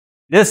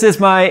This is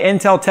my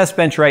Intel test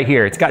bench right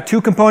here. It's got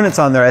two components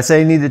on there I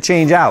say I need to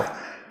change out.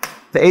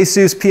 The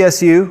Asus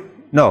PSU,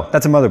 no,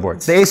 that's a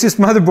motherboard. The Asus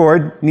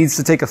motherboard needs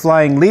to take a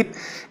flying leap,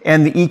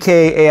 and the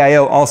EK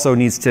AIO also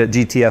needs to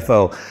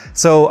GTFO.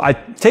 So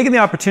I've taken the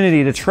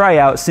opportunity to try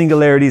out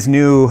Singularity's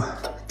new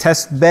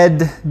test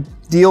bed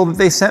deal that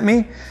they sent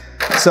me.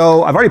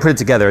 So I've already put it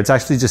together. It's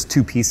actually just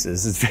two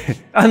pieces. It's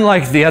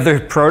unlike the other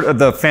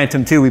the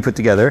Phantom 2 we put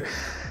together.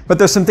 But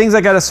there's some things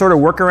I gotta sort of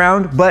work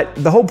around. But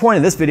the whole point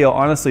of this video,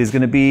 honestly, is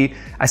gonna be,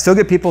 I still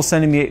get people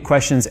sending me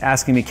questions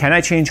asking me, can I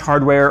change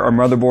hardware or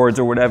motherboards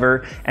or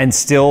whatever and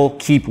still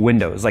keep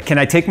Windows? Like, can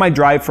I take my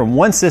drive from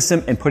one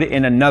system and put it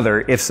in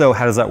another? If so,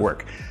 how does that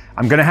work?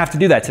 I'm gonna have to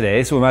do that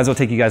today, so we might as well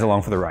take you guys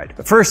along for the ride.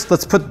 But first,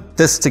 let's put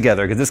this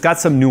together, because it's got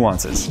some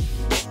nuances.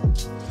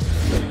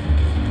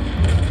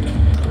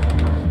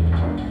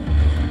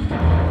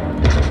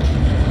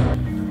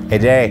 Hey,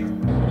 Jay.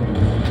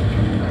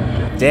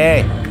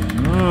 Jay.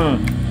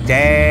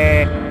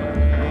 Jay.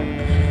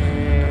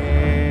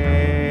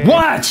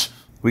 What?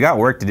 We got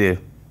work to do.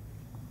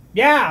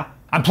 Yeah,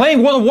 I'm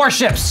playing World of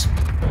Warships.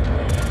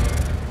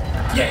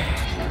 Yeah.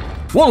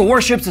 World of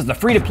Warships is the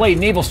free-to-play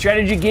naval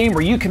strategy game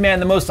where you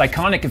command the most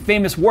iconic and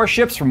famous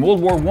warships from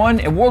World War I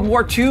and World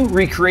War II,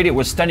 recreated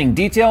with stunning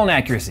detail and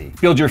accuracy.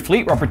 Build your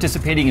fleet while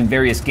participating in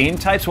various game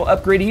types while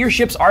upgrading your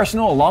ship's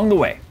arsenal along the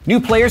way. New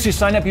players who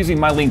sign up using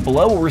my link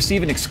below will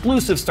receive an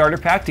exclusive starter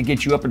pack to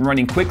get you up and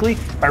running quickly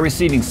by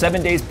receiving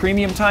 7 days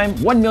premium time,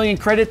 1 million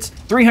credits,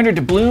 300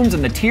 doubloons,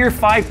 and the Tier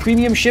 5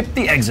 premium ship,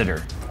 the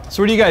Exeter.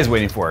 So what are you guys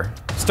waiting for?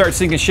 Start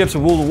sinking ships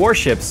with World of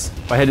Warships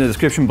by heading to the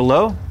description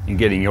below and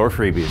getting your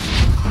freebies.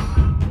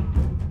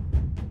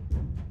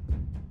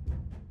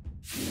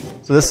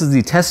 So this is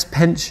the test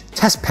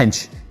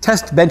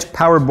bench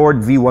power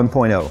board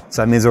V1.0.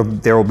 So that means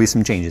there will be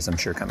some changes, I'm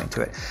sure, coming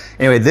to it.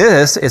 Anyway,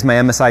 this is my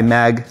MSI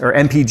Mag or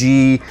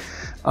MPG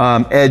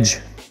Edge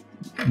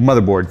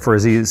motherboard for a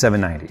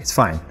Z790. It's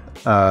fine,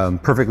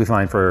 perfectly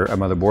fine for a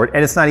motherboard,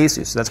 and it's not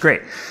Asus, so that's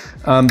great.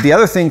 The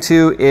other thing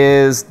too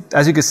is,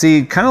 as you can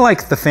see, kind of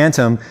like the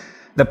Phantom,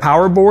 the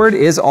power board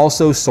is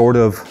also sort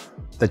of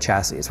the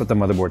chassis. It's what the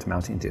motherboard's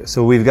mounting to.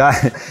 So we've got.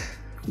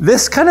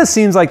 This kind of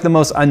seems like the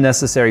most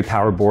unnecessary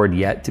power board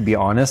yet, to be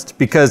honest,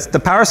 because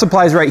the power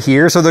supply is right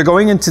here, so they're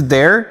going into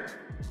there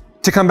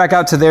to come back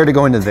out to there to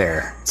go into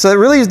there. So it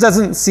really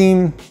doesn't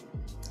seem,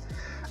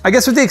 I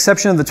guess with the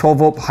exception of the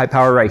 12-volt high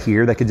power right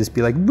here, that could just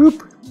be like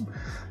boop.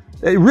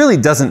 It really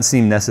doesn't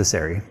seem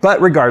necessary. But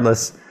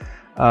regardless,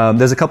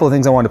 there's a couple of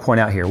things I want to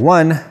point out here.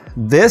 One,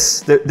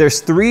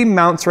 there's 3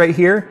 mounts right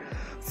here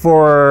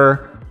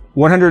for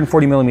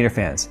 140 millimeter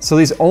fans. So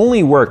these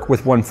only work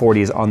with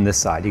 140s on this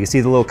side. You can see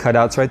the little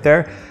cutouts right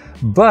there.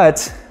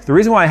 But the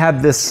reason why I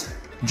have this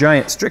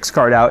giant Strix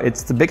card out,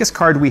 it's the biggest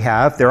card we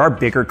have. There are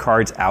bigger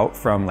cards out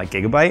from like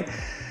Gigabyte,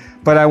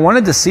 but I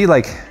wanted to see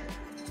like,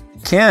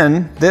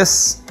 can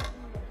this,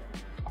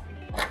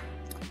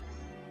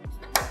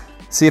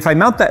 see if I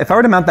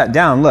were to mount that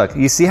down, look,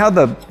 you see how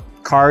the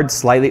card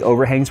slightly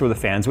overhangs where the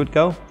fans would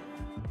go?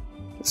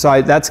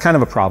 So that's kind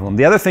of a problem.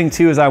 The other thing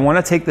too is I want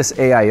to take this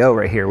AIO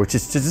right here, which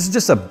is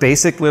just a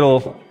basic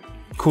little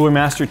Cooler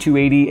Master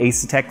 280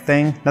 Acetec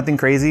thing. Nothing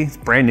crazy. It's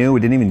brand new. We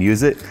didn't even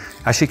use it.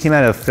 Actually came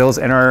out of Phil's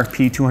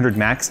NRP 200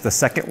 Max, the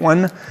second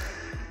one.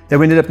 Then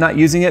we ended up not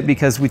using it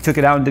because we took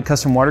it out and did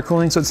custom water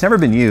cooling, so it's never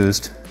been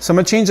used. So I'm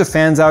gonna change the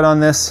fans out on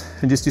this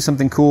and just do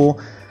something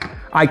cool.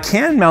 I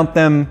can mount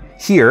them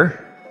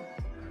here.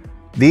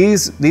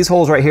 These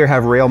holes right here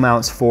have rail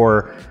mounts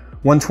for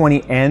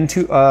 120 and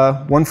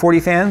 140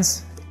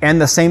 fans. And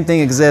the same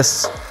thing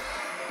exists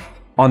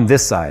on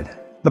this side.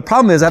 The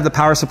problem is I have the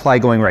power supply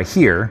going right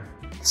here.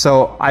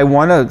 So I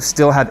wanna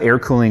still have air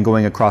cooling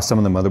going across some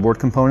of the motherboard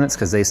components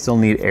because they still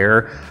need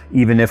air,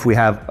 even if we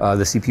have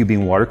the CPU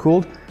being water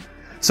cooled.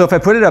 So if I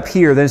put it up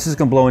here, then it's just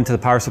gonna blow into the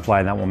power supply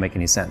and that won't make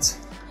any sense.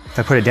 If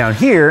I put it down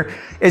here,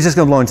 it's just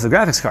gonna blow into the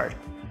graphics card,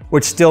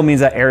 which still means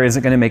that air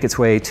isn't gonna make its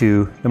way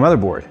to the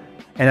motherboard.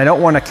 And I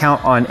don't wanna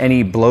count on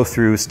any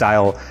blow-through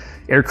style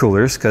air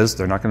coolers because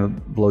they're not gonna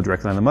blow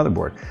directly on the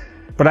motherboard.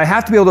 But I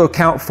have to be able to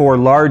account for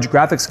large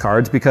graphics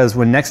cards because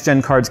when next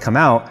gen cards come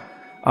out,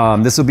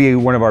 this will be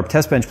one of our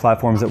test bench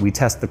platforms that we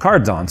test the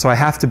cards on. So I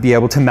have to be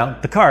able to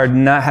mount the card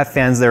and not have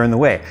fans there in the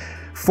way.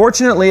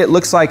 Fortunately, it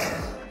looks like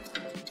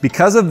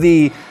because of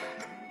the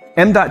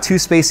M.2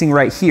 spacing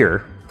right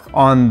here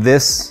on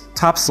this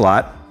top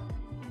slot,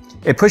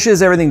 it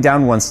pushes everything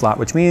down one slot,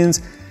 which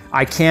means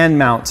I can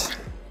mount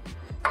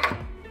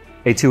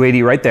a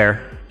 280 right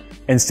there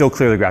and still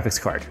clear the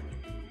graphics card.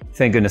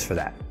 Thank goodness for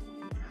that.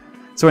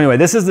 So anyway,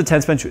 this is the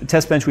test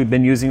bench we've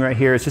been using right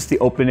here. It's just the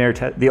open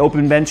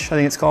bench, I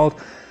think it's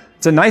called.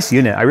 It's a nice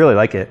unit, I really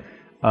like it.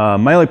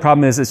 My only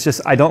problem is it's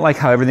just, I don't like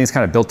how everything's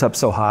kind of built up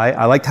so high.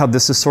 I liked how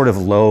this is sort of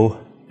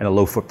low and a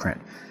low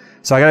footprint.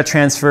 So I gotta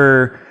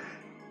transfer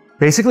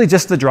basically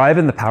just the drive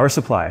and the power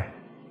supply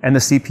and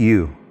the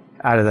CPU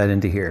out of that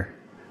into here.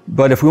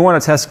 But if we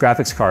want to test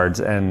graphics cards,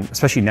 and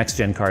especially next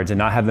gen cards, and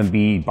not have them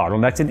be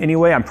bottlenecked in any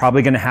way, I'm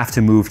probably going to have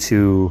to move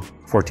to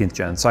 14th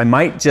gen. So I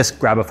might just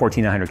grab a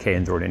 14900K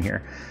and throw it in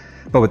here.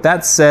 But with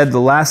that said, the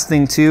last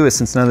thing too is,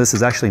 since none of this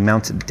is actually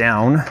mounted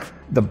down,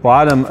 the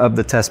bottom of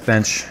the test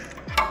bench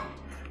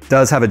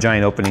does have a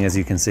giant opening, as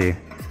you can see,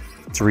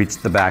 to reach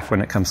the back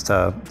when it comes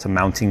to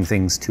mounting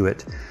things to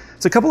it.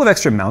 It's a couple of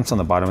extra mounts on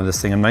the bottom of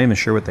this thing. I'm not even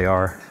sure what they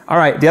are. All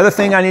right, the other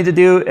thing I need to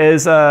do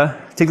is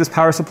take this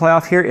power supply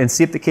off here and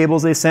see if the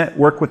cables they sent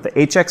work with the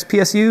HX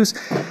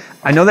PSUs.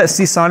 I know that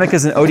Seasonic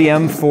is an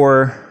ODM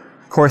for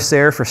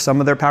Corsair for some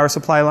of their power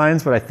supply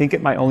lines, but I think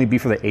it might only be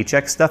for the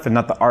HX stuff and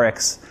not the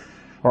RX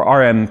or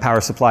RM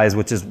power supplies,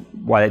 which is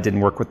why it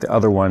didn't work with the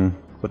other one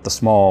with the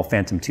small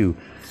Phantom 2.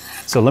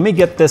 So let me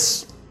get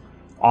this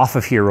off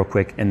of here real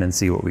quick and then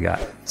see what we got.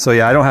 So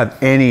yeah, I don't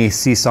have any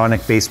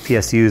Seasonic based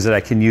PSUs that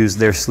I can use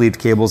their sleeved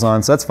cables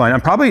on, so that's fine.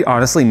 I'm probably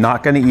honestly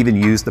not gonna even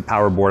use the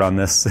power board on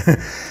this.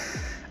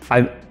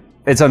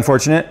 It's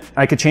unfortunate.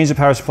 I could change the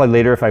power supply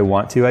later if I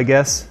want to, I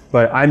guess,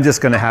 but I'm just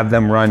gonna have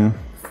them run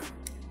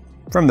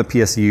from the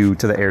PSU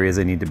to the areas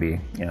they need to be,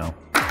 you know.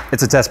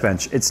 It's a test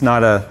bench. It's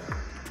not a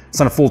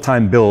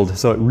full-time build,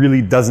 so it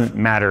really doesn't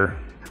matter.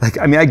 Like,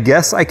 I mean, I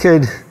guess I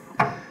could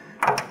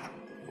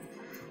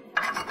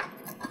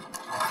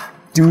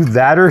do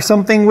that or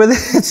something with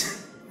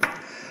it.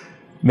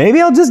 Maybe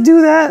I'll just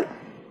do that.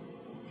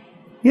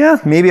 Yeah,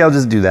 maybe I'll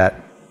just do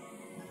that.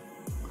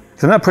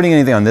 Because I'm not putting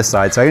anything on this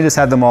side, so I can just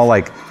have them all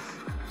like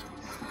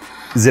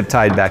zip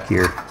tied back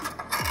here.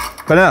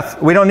 But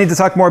enough, we don't need to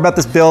talk more about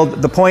this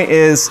build. The point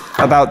is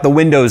about the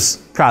Windows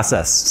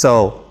process.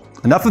 So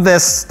enough of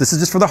this. This is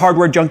just for the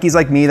hardware junkies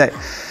like me that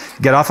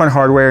get off on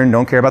hardware and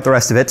don't care about the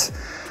rest of it.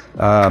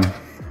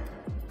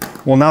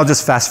 We'll now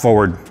just fast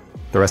forward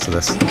the rest of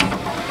this.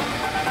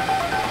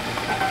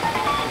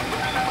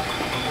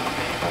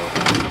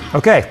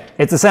 Okay,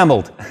 it's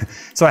assembled.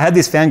 So I had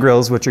these fan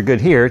grills, which are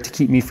good here to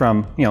keep me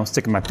from, you know,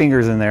 sticking my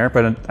fingers in there,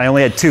 but I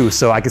only had two,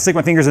 so I could stick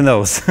my fingers in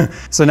those.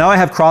 So now I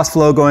have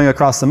crossflow going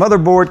across the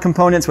motherboard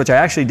components, which I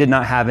actually did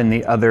not have in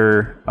the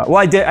other, well,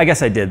 I did, I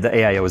guess I did. The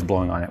AIO was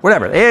blowing on it.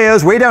 Whatever, the AIO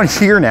is way down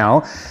here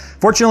now.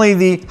 Fortunately,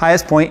 the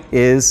highest point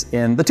is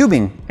in the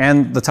tubing,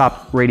 and the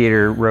top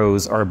radiator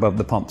rows are above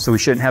the pump, so we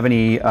shouldn't have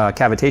any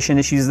cavitation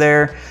issues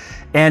there.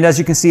 And as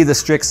you can see, the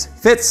Strix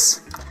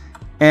fits.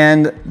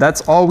 And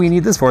that's all we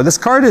need this for. This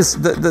card is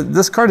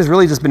this card has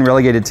really just been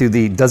relegated to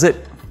the does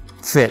it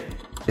fit?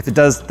 If it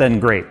does, then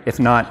great. If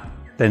not,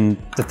 then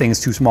the thing's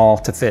too small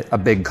to fit a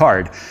big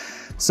card.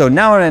 So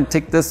now I'm gonna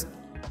take this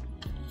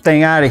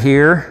thing out of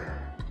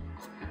here,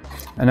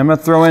 and I'm gonna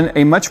throw in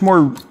a much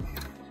more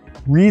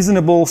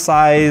reasonable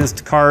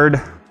sized card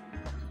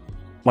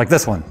like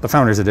this one, the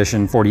Founders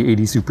Edition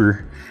 4080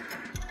 Super.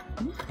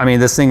 I mean,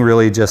 this thing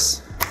really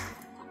just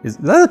that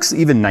looks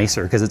even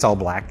nicer because it's all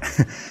black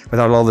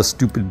without all the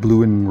stupid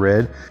blue and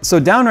red. So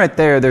down right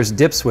there, there's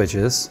dip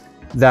switches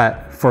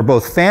that for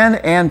both fan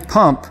and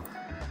pump,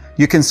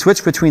 you can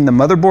switch between the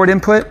motherboard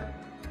input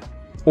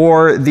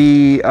or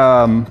the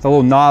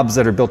little knobs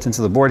that are built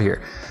into the board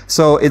here.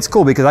 So it's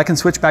cool because I can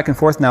switch back and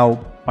forth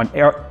now on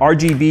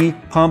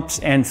RGB pumps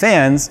and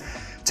fans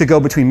to go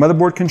between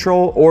motherboard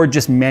control or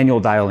just manual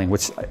dialing,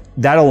 which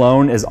that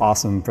alone is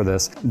awesome for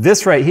this.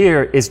 This right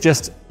here is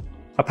just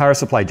a power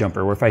supply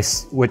jumper, where if I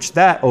switch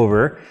that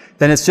over,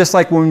 then it's just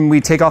like when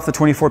we take off the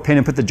 24 pin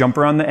and put the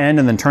jumper on the end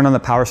and then turn on the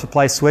power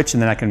supply switch,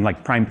 and then I can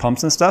like prime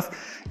pumps and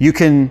stuff. You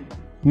can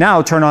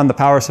now turn on the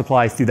power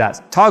supply through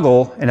that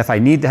toggle, and if I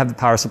need to have the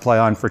power supply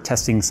on for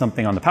testing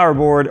something on the power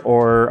board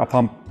or a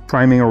pump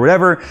priming or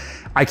whatever,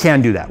 I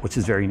can do that, which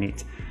is very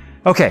neat.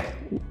 Okay,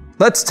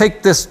 let's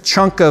take this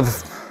chunk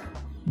of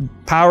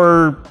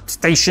power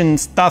station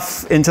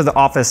stuff into the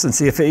office and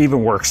see if it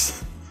even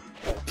works.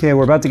 Okay,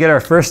 we're about to get our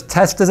first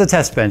test as a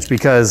test bench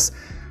because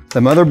the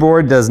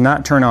motherboard does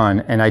not turn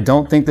on, and I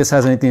don't think this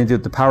has anything to do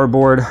with the power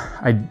board.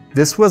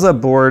 This was a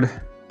board.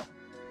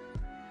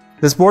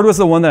 This board was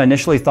the one that I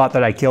initially thought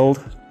that I killed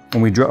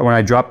when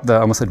I dropped the, I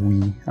almost said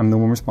I'm the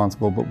one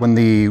responsible, but when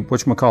the,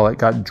 whatchamacallit,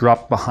 got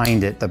dropped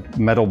behind it, the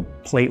metal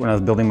plate when I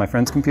was building my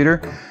friend's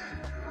computer.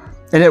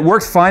 And it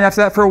worked fine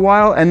after that for a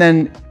while, and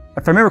then,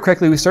 if I remember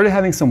correctly, we started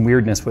having some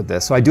weirdness with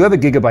this. So I do have a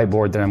Gigabyte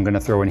board that I'm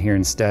gonna throw in here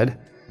instead.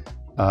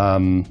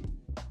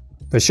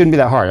 But it shouldn't be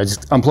that hard. I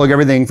just unplug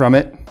everything from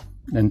it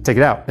and take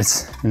it out.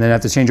 And then I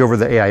have to change over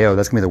the AIO.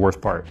 That's gonna be the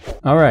worst part.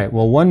 All right,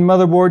 well, one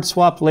motherboard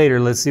swap later,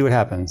 let's see what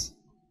happens.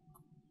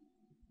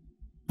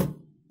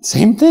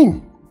 Same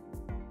thing.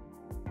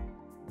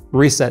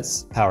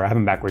 Resets power, I have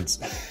them backwards.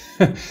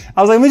 I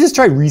was like, let me just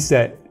try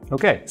reset.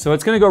 Okay, so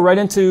it's gonna go right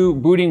into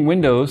booting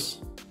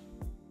Windows.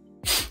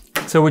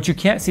 So what you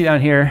can't see down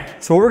here,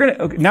 so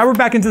now we're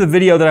back into the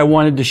video that I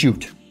wanted to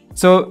shoot.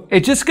 So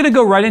it's just gonna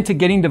go right into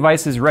getting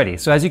devices ready.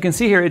 So as you can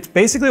see here, it's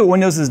basically what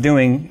Windows is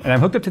doing, and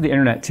I'm hooked up to the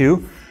internet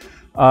too,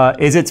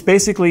 is it's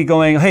basically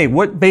going, hey,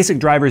 what basic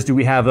drivers do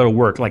we have that'll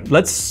work? Like,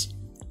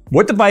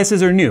 what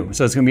devices are new?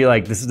 So it's gonna be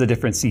like, this is a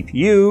different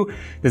CPU,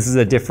 this is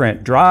a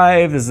different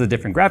drive, this is a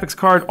different graphics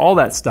card, all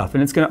that stuff.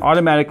 And it's gonna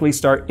automatically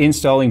start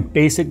installing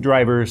basic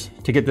drivers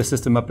to get the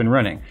system up and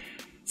running.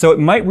 So it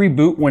might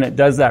reboot when it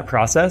does that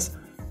process,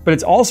 But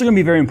it's also going to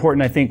be very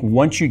important, I think,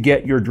 once you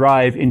get your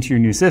drive into your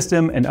new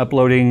system and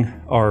uploading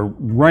or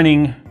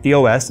running the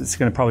OS, it's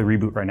going to probably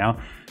reboot right now,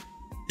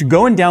 to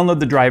go and download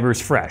the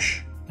drivers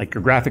fresh, like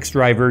your graphics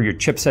driver, your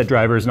chipset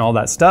drivers, and all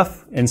that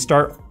stuff, and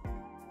start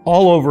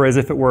all over as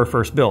if it were a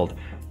first build.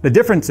 The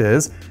difference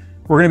is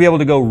we're going to be able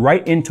to go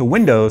right into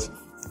Windows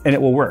and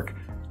it will work.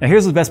 Now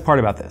here's the best part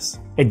about this.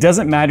 It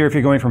doesn't matter if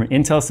you're going from an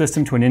Intel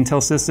system to an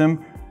Intel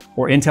system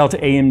or Intel to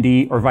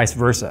AMD or vice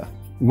versa.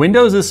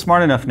 Windows is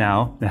smart enough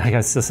now, I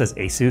guess it still says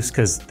ASUS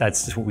because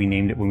that's just what we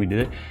named it when we did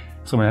it,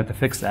 so I'm gonna have to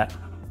fix that.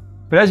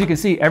 But as you can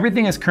see,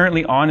 everything is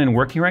currently on and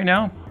working right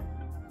now,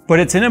 but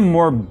it's in a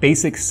more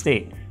basic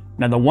state.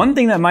 Now the one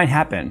thing that might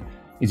happen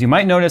is you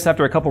might notice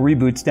after a couple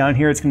reboots down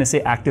here, it's gonna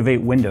say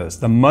activate Windows.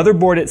 The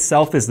motherboard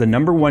itself is the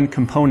 #1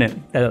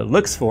 component that it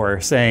looks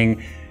for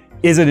saying,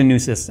 is it a new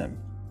system?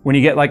 When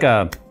you get like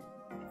an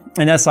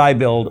SI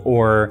build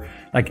or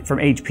like from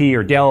HP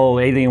or Dell,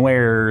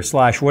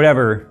 Alienware /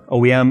 whatever,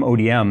 OEM,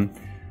 ODM,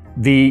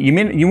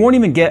 you won't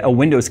even get a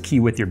Windows key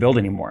with your build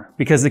anymore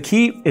because the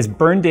key is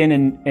burned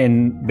in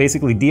and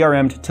basically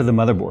DRM'd to the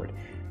motherboard.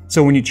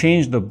 So when you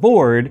change the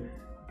board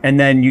and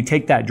then you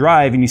take that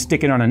drive and you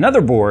stick it on another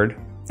board,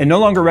 it no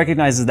longer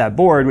recognizes that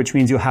board, which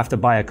means you'll have to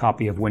buy a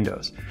copy of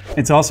Windows.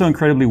 It's also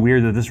incredibly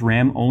weird that this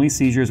RAM only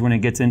seizures when it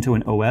gets into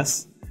an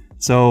OS.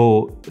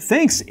 So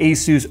thanks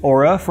ASUS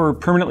Aura for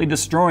permanently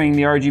destroying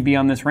the RGB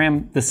on this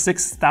RAM, the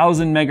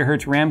 6000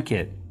 megahertz RAM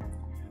kit.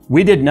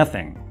 We did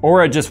nothing.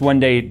 Aura just one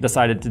day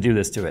decided to do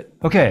this to it.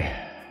 Okay,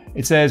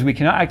 it says we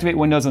cannot activate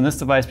Windows on this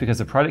device because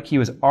the product key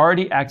was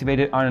already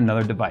activated on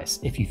another device.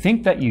 If you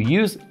think that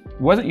you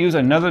wasn't used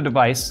another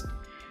device,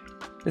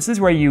 this is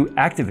where you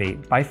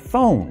activate by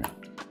phone.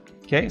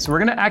 Okay, so we're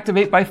gonna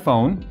activate by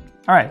phone.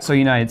 All right, so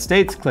United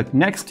States, click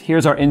next.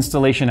 Here's our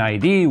installation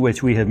ID,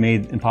 which we have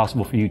made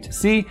impossible for you to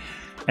see.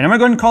 And I'm gonna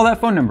go ahead and call that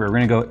phone number.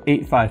 We're gonna go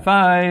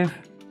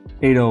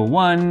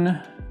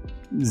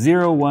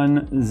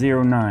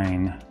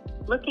 855-801-0109.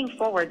 Looking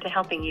forward to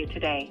helping you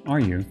today. Are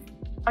you?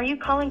 Are you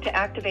calling to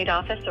activate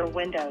Office or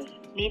Windows?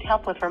 Need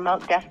help with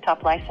remote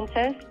desktop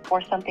licenses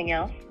or something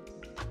else?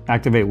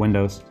 Activate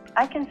Windows.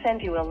 I can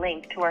send you a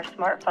link to our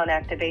smartphone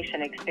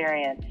activation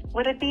experience.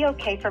 Would it be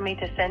okay for me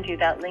to send you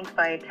that link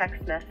via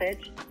text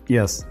message?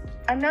 Yes.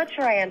 I'm not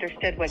sure I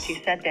understood what you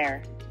said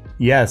there.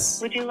 Yes.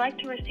 Would you like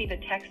to receive a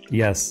text?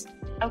 Yes.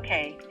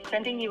 Okay,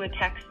 sending you a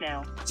text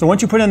now. So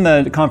once you put in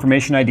the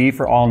confirmation ID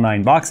for all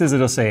 9 boxes,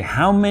 it'll say,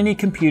 how many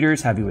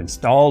computers have you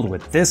installed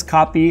with this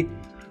copy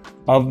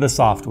of the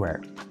software?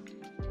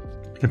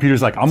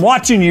 Computer's like, I'm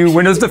watching you,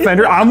 Windows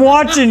Defender, I'm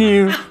watching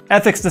you.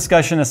 Ethics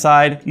discussion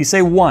aside, you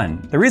say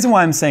 1. The reason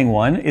why I'm saying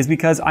 1 is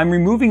because I'm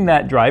removing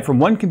that drive from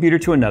one computer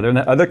to another and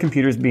that other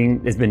computer has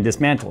been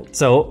dismantled.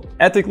 So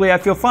ethically, I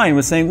feel fine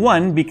with saying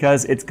 1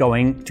 because it's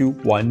going to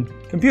one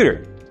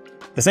computer.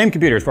 The same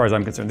computer as far as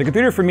I'm concerned. The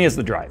computer for me is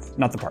the drive,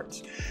 not the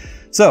parts.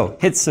 So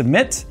hit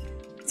submit.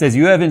 It says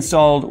you have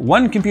installed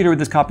 1 computer with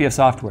this copy of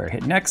software.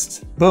 Hit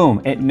next,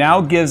 boom. It now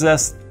gives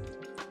us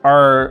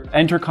our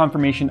enter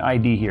confirmation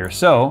ID here.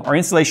 So our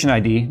installation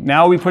ID,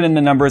 now we put in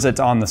the numbers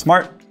that's on the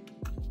smart.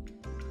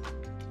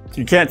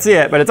 You can't see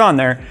it, but it's on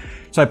there.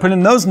 So I put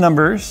in those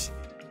numbers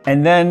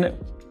and then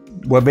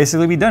we'll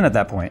basically be done at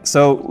that point.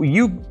 So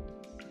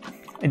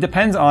it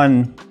depends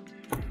on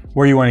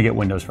where you want to get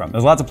Windows from.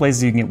 There's lots of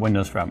places you can get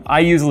Windows from. I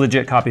use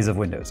legit copies of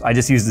Windows. I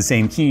just use the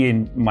same key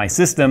in my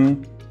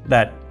system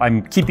that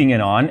I'm keeping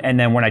it on, and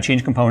then when I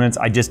change components,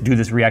 I just do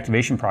this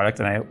reactivation product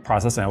and I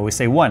process and I always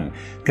say 1,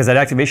 because that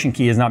activation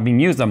key is not being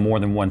used on more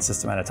than one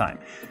system at a time.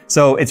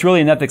 So it's really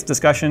an ethics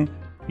discussion.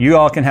 You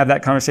all can have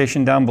that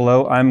conversation down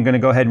below. I'm gonna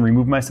go ahead and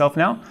remove myself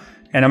now,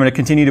 and I'm gonna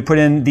continue to put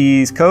in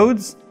these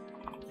codes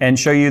and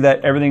show you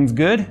that everything's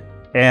good,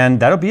 and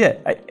that'll be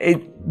it.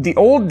 The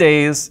old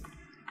days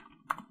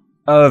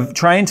of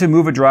trying to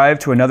move a drive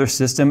to another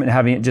system and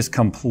having it just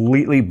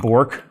completely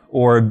bork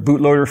or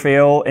bootloader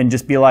fail and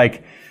just be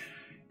like,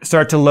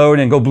 start to load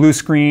and go blue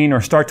screen, or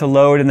start to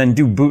load and then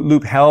do boot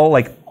loop hell.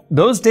 Like,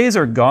 those days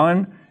are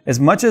gone. As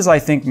much as I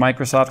think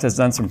Microsoft has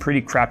done some pretty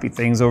crappy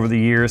things over the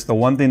years, the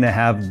one thing they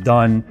have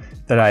done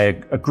that I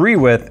agree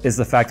with is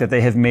the fact that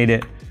they have made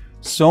it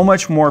so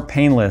much more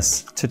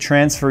painless to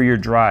transfer your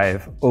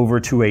drive over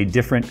to a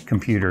different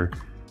computer.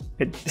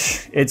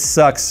 It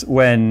sucks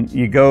when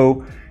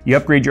you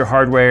upgrade your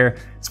hardware.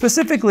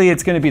 Specifically,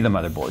 it's gonna be the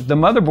motherboard. The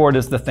motherboard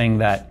is the thing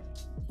that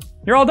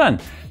you're all done.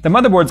 The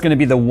motherboard's gonna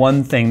be the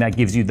one thing that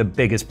gives you the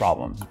biggest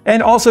problem.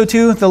 And also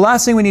too, the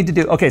last thing we need to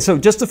do, okay, so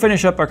just to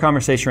finish up our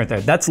conversation right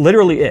there, that's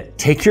literally it.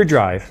 Take your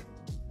drive,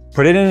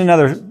 put it in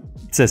another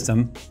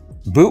system,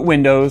 boot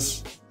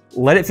Windows,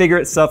 let it figure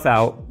itself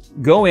out,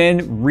 go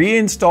in,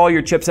 reinstall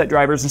your chipset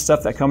drivers and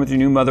stuff that come with your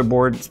new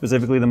motherboard,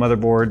 specifically the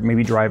motherboard,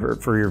 maybe driver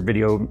for your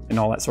video and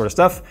all that sort of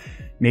stuff,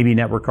 maybe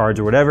network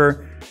cards or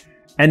whatever,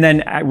 and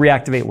then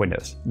reactivate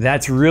Windows.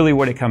 That's really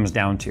what it comes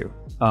down to.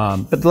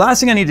 But the last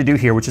thing I need to do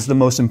here, which is the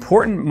most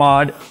important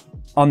mod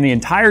on the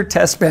entire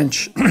test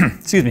bench,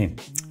 excuse me,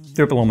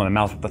 threw up a little in my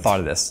mouth with the thought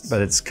of this,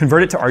 but it's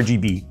convert it to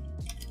RGB.